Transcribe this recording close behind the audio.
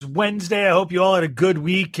Wednesday. I hope you all had a good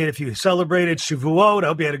week. And if you celebrated Shavuot, I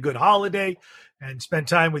hope you had a good holiday and spent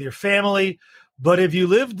time with your family. But if you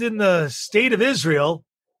lived in the state of Israel,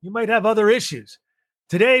 you might have other issues.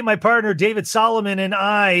 Today, my partner, David Solomon, and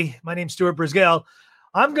my name's Stuart Brisgell,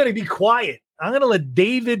 I'm going to be quiet. I'm going to let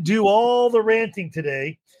David do all the ranting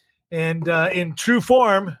today. And in true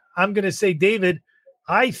form, I'm going to say, David,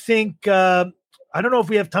 I think, I don't know if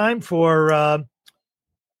we have time for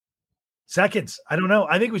seconds. I don't know.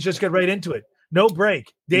 I think we just get right into it. No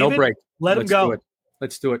break. David, no break. Let him go.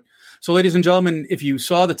 Let's do it. So, ladies and gentlemen, if you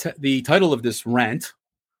saw the title of this rant,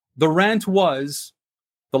 the rant was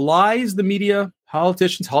the lies the media,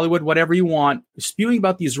 politicians, Hollywood, whatever you want, spewing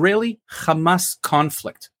about the Israeli-Hamas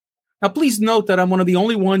conflict. Now, please note that I'm one of the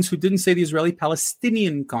only ones who didn't say the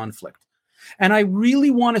Israeli-Palestinian conflict. And I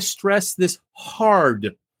really want to stress this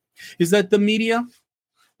hard, is that the media,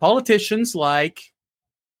 politicians like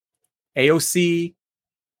AOC,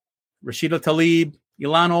 Rashida Tlaib,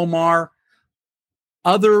 Ilhan Omar,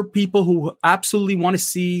 other people who absolutely want to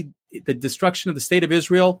see the destruction of the state of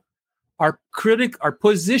Israel are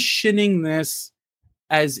positioning this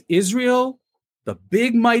as Israel, the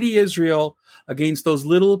big mighty Israel, against those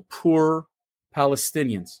little poor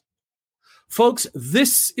Palestinians. Folks,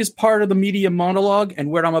 this is part of the media monologue, and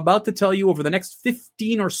where I'm about to tell you over the next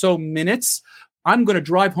 15 or so minutes, I'm going to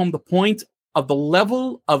drive home the point of the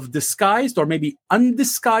level of disguised or maybe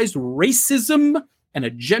undisguised racism and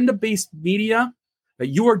agenda-based media that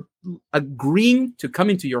you are agreeing to come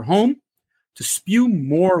into your home to spew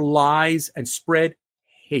more lies and spread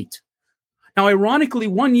hate. Now, ironically,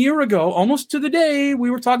 1 year ago, almost to the day,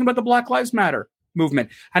 we were talking about the Black Lives Matter movement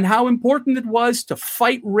and how important it was to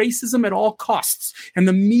fight racism at all costs. And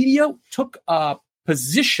the media took a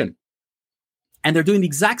position, and they're doing the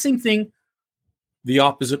exact same thing the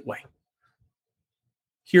opposite way.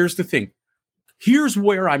 Here's the thing. Here's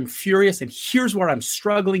where I'm furious, and here's where I'm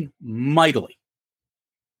struggling mightily.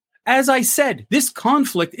 As I said, this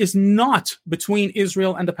conflict is not between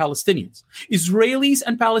Israel and the Palestinians. Israelis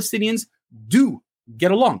and Palestinians do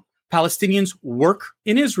get along. Palestinians work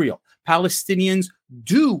in Israel. Palestinians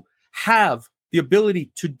do have the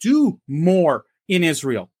ability to do more in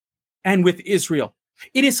Israel and with Israel.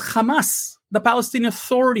 It is Hamas, the Palestinian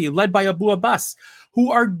Authority led by Abu Abbas,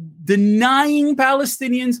 who are denying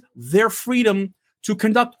Palestinians their freedom to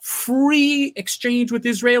conduct free exchange with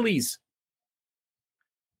Israelis.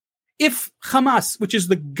 If Hamas, which is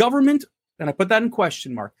the government, and I put that in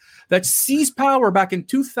question mark, that seized power back in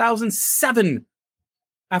 2007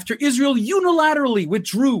 after Israel unilaterally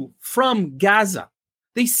withdrew from Gaza,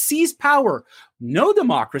 they seized power. No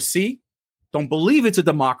democracy. Don't believe it's a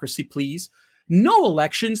democracy, please. No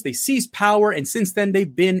elections. They seized power, and since then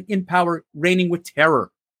they've been in power, reigning with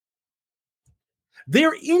terror.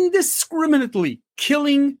 They're indiscriminately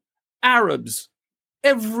killing Arabs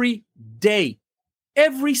every day.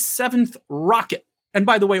 Every seventh rocket, and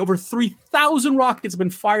by the way, over 3,000 rockets have been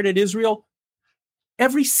fired at Israel.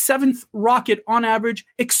 Every seventh rocket, on average,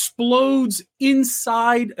 explodes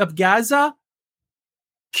inside of Gaza,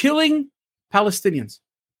 killing Palestinians.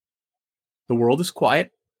 The world is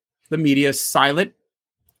quiet. The media is silent.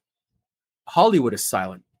 Hollywood is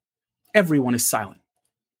silent. Everyone is silent.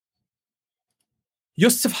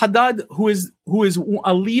 Yossef Haddad, who is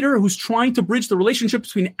a leader who's trying to bridge the relationship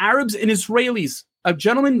between Arabs and Israelis, a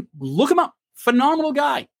gentleman, look him up, phenomenal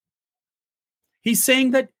guy. He's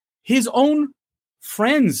saying that his own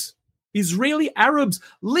friends, Israeli Arabs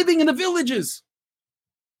living in the villages,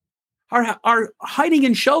 are hiding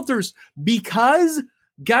in shelters because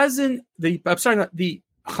the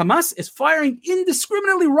Hamas is firing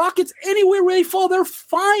indiscriminately rockets anywhere where they fall. They're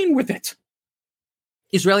fine with it.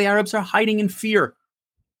 Israeli Arabs are hiding in fear.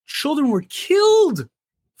 Children were killed,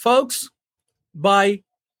 folks, by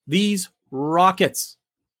these rockets.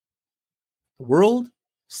 The world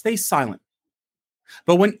stays silent.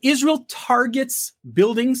 But when Israel targets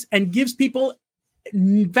buildings and gives people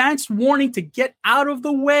advanced warning to get out of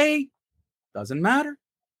the way, doesn't matter.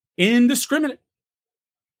 Indiscriminate.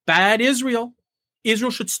 Bad Israel.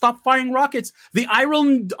 Israel should stop firing rockets. The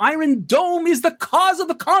Iron Dome is the cause of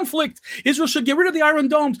the conflict. Israel should get rid of the Iron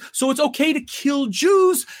Domes. So it's okay to kill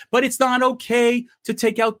Jews, but it's not okay to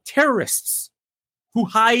take out terrorists who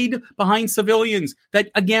hide behind civilians that,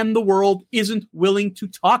 again, the world isn't willing to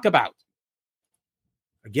talk about.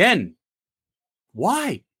 Again,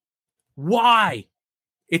 why? Why?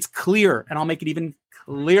 It's clear, and I'll make it even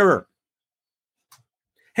clearer.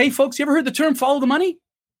 Hey, folks, you ever heard the term follow the money?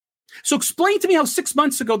 So explain to me how 6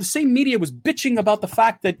 months ago, the same media was bitching about the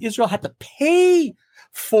fact that Israel had to pay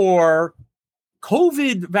for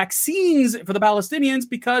COVID vaccines for the Palestinians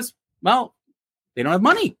because, well, they don't have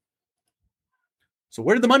money. So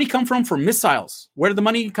where did the money come from for missiles? Where did the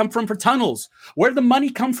money come from for tunnels? Where did the money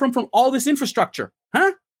come from all this infrastructure?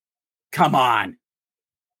 Huh? Come on.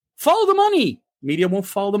 Follow the money. Media won't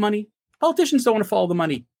follow the money. Politicians don't want to follow the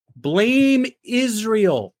money. Blame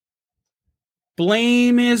Israel.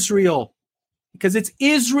 Blame Israel. Because it's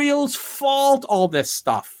Israel's fault, all this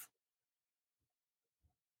stuff.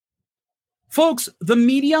 Folks, the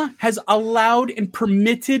media has allowed and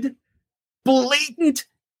permitted blatant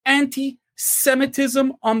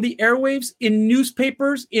anti-Semitism on the airwaves, in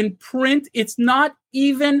newspapers, in print. It's not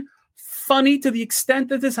even funny to the extent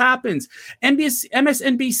that this happens.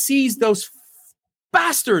 MSNBC's, those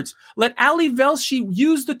bastards, let Ali Velshi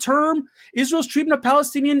use the term Israel's treatment of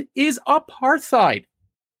Palestinian is apartheid.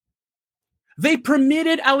 They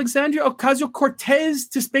permitted Alexandria Ocasio-Cortez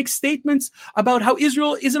to make statements about how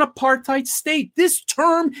Israel is an apartheid state. This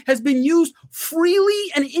term has been used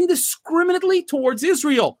freely and indiscriminately towards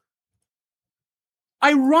Israel.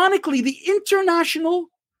 Ironically, the International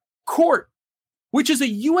Court, which is a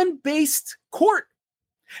UN-based court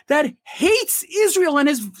that hates Israel and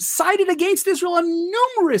has sided against Israel on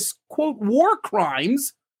numerous, quote, war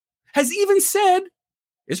crimes, has even said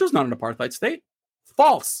Israel's not an apartheid state.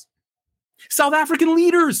 False. South African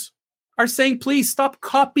leaders are saying, please stop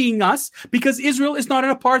copying us because Israel is not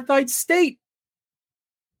an apartheid state.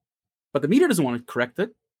 But the media doesn't want to correct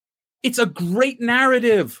it. It's a great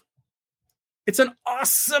narrative. It's an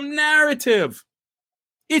awesome narrative.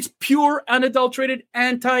 It's pure, unadulterated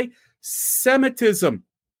anti-Semitism.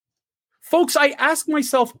 Folks, I ask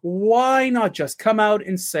myself, why not just come out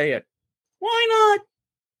and say it? Why not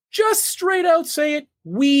just straight out say it?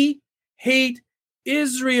 We hate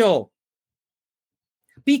Israel.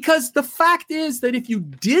 Because the fact is that if you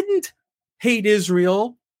didn't hate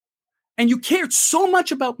Israel and you cared so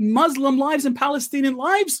much about Muslim lives and Palestinian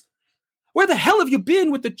lives, where the hell have you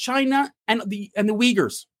been with the China and the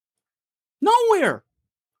Uyghurs? Nowhere.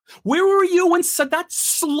 Where were you when Sadat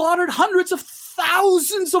slaughtered hundreds of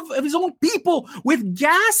thousands of his own people with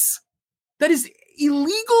gas that is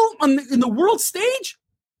illegal in the world stage?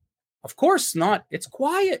 Of course not. It's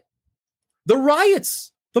quiet. The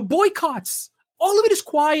riots, the boycotts, all of it is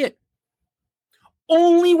quiet.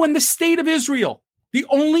 Only when the state of Israel, the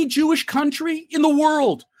only Jewish country in the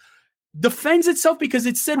world, defends itself because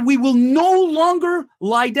it said we will no longer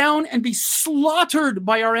lie down and be slaughtered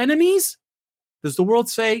by our enemies, does the world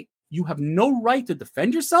say you have no right to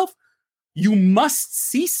defend yourself? You must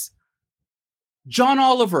cease. John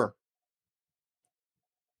Oliver,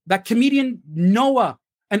 that comedian Noah,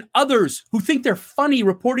 and others who think they're funny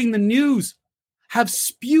reporting the news have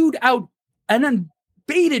spewed out an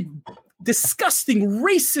unbated, disgusting,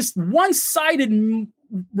 racist, one-sided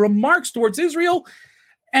remarks towards Israel,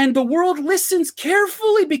 and the world listens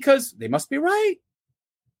carefully because they must be right.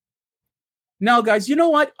 Now, guys, you know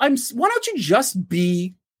what? Why don't you just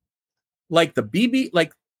be like the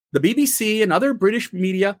BBC and other British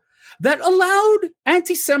media that allowed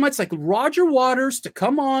anti-Semites like Roger Waters to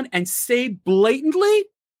come on and say blatantly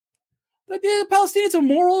that the Palestinians have a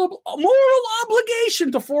moral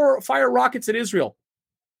obligation to fire rockets at Israel.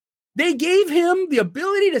 They gave him the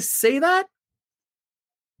ability to say that.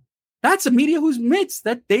 That's a media who admits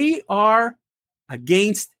that they are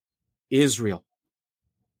against Israel.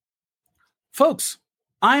 Folks,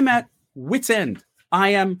 I'm at wit's end. I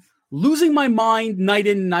am losing my mind night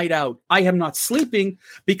in, night out. I am not sleeping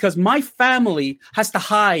because my family has to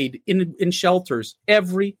hide in shelters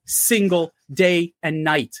every single day and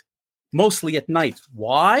night. Mostly at night.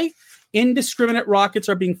 Why? Indiscriminate rockets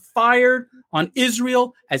are being fired on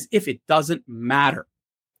Israel as if it doesn't matter.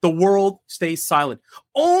 The world stays silent.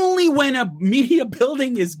 Only when a media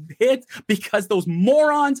building is hit because those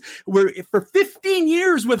morons were for 15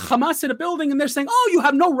 years with Hamas in a building and they're saying, oh, you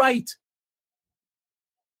have no right.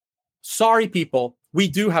 Sorry, people, we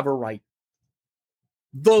do have a right.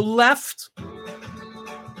 The left,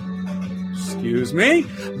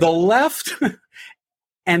 the left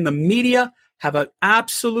and the media have an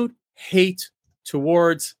absolute hate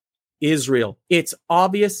towards Israel. It's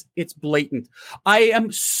obvious. It's blatant. I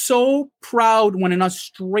am so proud when an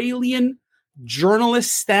Australian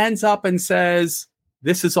journalist stands up and says,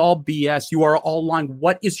 this is all BS. You are all lying.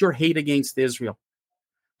 What is your hate against Israel?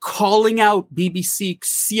 Calling out BBC,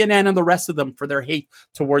 CNN, and the rest of them for their hate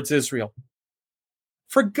towards Israel.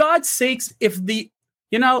 For God's sakes, if the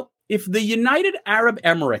United Arab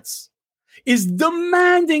Emirates is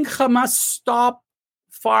demanding Hamas stop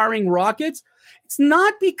firing rockets, it's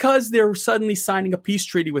not because they're suddenly signing a peace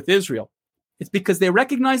treaty with Israel. It's because they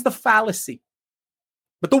recognize the fallacy.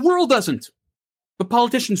 But the world doesn't. The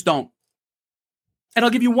politicians don't. And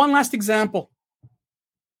I'll give you one last example.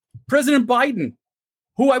 President Biden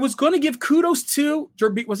who I was going to give kudos to,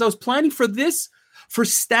 was I was planning for this, for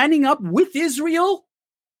standing up with Israel,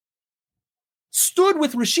 stood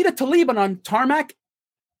with Rashida Tlaib on tarmac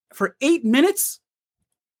for 8 minutes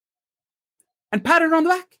and patted her on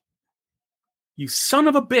the back. You son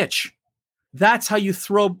of a bitch. That's how you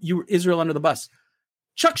throw Israel under the bus.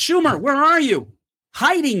 Chuck Schumer, where are you?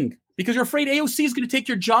 Hiding because you're afraid AOC is going to take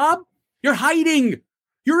your job? You're hiding.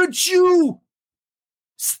 You're a Jew.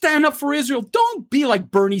 Stand up for Israel. Don't be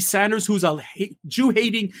like Bernie Sanders, who's a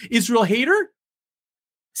Jew-hating Israel hater.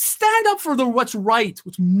 Stand up for what's right,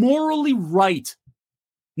 what's morally right.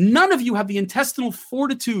 None of you have the intestinal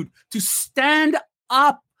fortitude to stand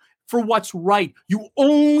up for what's right. You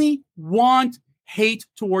only want hate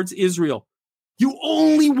towards Israel. You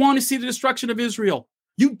only want to see the destruction of Israel.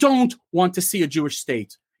 You don't want to see a Jewish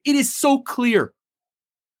state. It is so clear.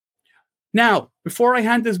 Now, before I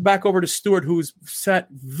hand this back over to Stuart, who's sat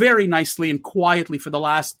very nicely and quietly for the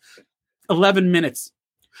last 11 minutes.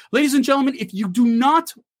 Ladies and gentlemen, if you do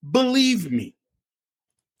not believe me,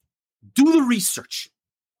 do the research.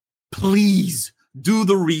 Please do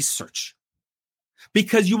the research.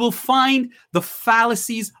 Because you will find the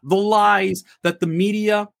fallacies, the lies that the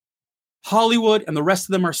media, Hollywood, and the rest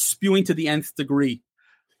of them are spewing to the nth degree.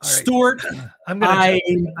 Right. Stuart, I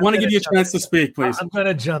want to give you a chance to speak, please. I'm going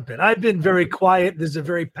to jump in. I've been very quiet. This is a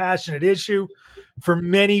very passionate issue for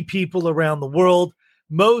many people around the world.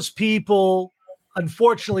 Most people,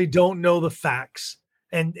 unfortunately, don't know the facts.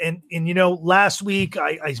 And you know, last week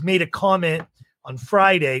I made a comment on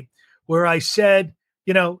Friday where I said,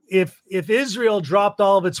 you know, if Israel dropped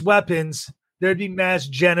all of its weapons, there'd be mass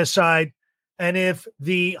genocide. And if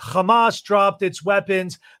the Hamas dropped its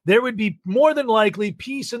weapons, there would be more than likely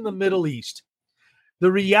peace in the Middle East.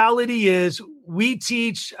 The reality is we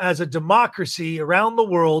teach as a democracy around the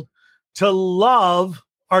world to love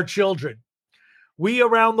our children. We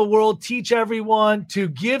around the world teach everyone to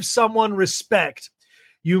give someone respect.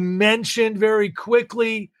 You mentioned very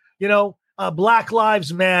quickly, you know, Black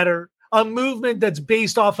Lives Matter, a movement that's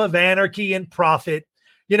based off of anarchy and profit,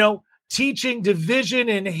 you know, teaching division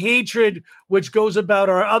and hatred, which goes about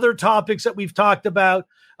our other topics that we've talked about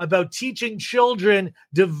teaching children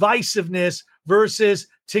divisiveness versus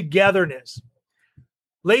togetherness.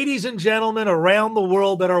 Ladies and gentlemen around the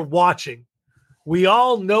world that are watching, we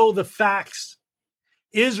all know the facts.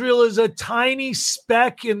 Israel is a tiny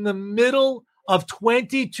speck in the middle of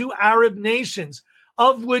 22 Arab nations,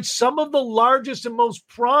 of which some of the largest and most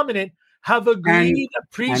prominent have agreed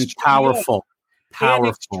and powerful. And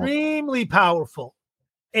extremely powerful.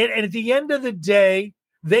 And at the end of the day,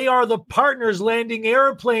 they are the partners landing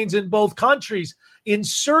airplanes in both countries in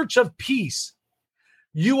search of peace.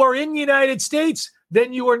 You are in the United States,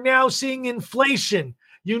 then you are now seeing inflation.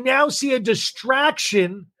 You now see a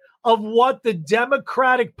distraction of what the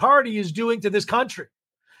Democratic Party is doing to this country.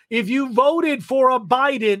 If you voted for a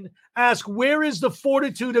Biden, ask where is the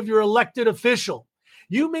fortitude of your elected official?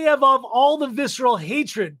 You may have all the visceral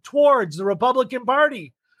hatred towards the Republican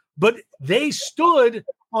Party, but they stood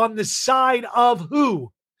on the side of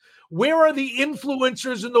who? Where are the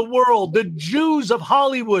influencers in the world, the Jews of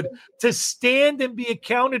Hollywood, to stand and be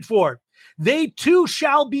accounted for? They too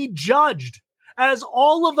shall be judged, as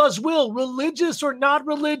all of us will, religious or not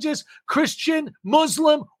religious, Christian,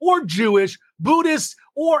 Muslim, or Jewish, Buddhist,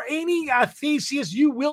 or any atheist, you will